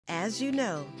As you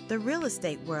know, the real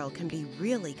estate world can be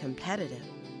really competitive.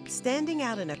 Standing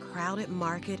out in a crowded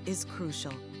market is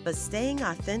crucial, but staying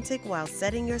authentic while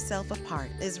setting yourself apart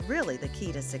is really the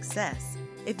key to success.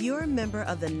 If you're a member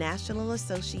of the National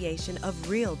Association of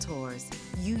Realtors,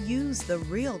 you use the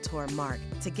Realtor mark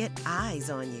to get eyes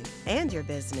on you and your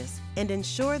business and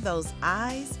ensure those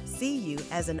eyes see you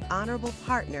as an honorable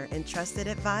partner and trusted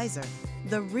advisor.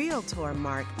 The Realtor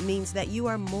mark means that you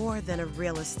are more than a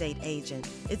real estate agent.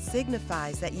 It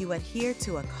signifies that you adhere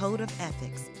to a code of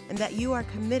ethics and that you are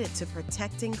committed to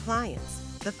protecting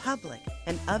clients, the public,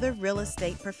 and other real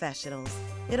estate professionals.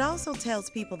 It also tells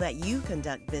people that you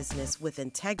conduct business with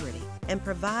integrity and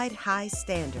provide high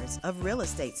standards of real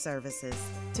estate services.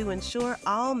 To ensure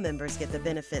all members get the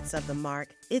benefits of the mark,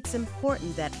 it's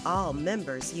important that all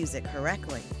members use it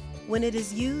correctly. When it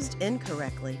is used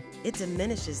incorrectly, it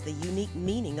diminishes the unique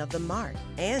meaning of the mark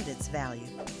and its value.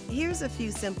 Here's a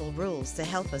few simple rules to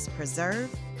help us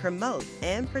preserve, promote,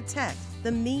 and protect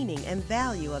the meaning and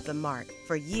value of the mark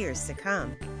for years to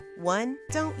come. 1.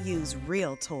 Don't use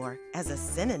Realtor as a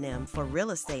synonym for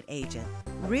real estate agent.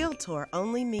 Realtor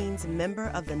only means member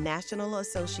of the National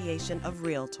Association of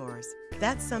Realtors.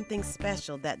 That's something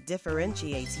special that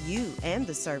differentiates you and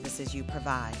the services you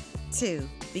provide. 2.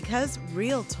 Because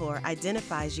Realtor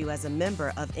identifies you as a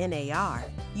member of NAR,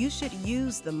 you should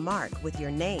use the mark with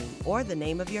your name or the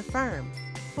name of your firm.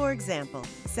 For example,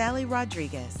 Sally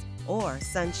Rodriguez or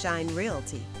Sunshine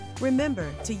Realty.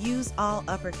 Remember to use all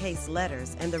uppercase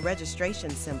letters and the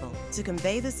registration symbol to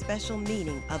convey the special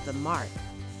meaning of the mark.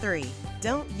 3.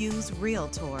 Don't use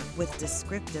Realtor with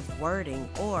descriptive wording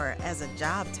or as a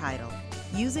job title.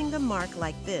 Using the mark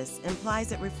like this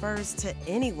implies it refers to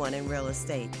anyone in real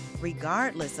estate,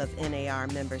 regardless of NAR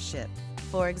membership.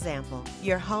 For example,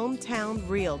 your hometown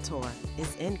Realtor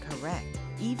is incorrect,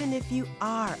 even if you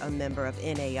are a member of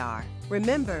NAR.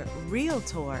 Remember,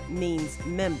 Realtor means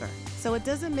member, so it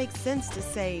doesn't make sense to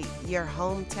say your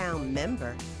hometown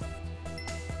member.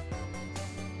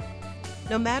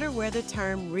 No matter where the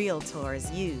term Realtor is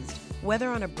used, whether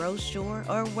on a brochure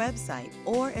or a website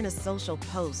or in a social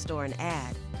post or an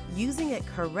ad, using it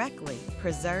correctly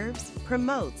preserves,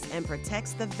 promotes, and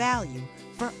protects the value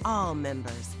for all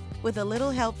members. With a little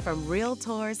help from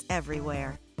Realtors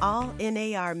everywhere, all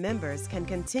NAR members can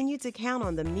continue to count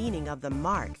on the meaning of the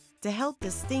mark to help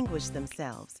distinguish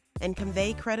themselves and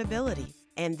convey credibility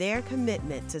and their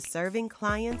commitment to serving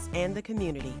clients and the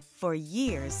community for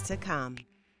years to come.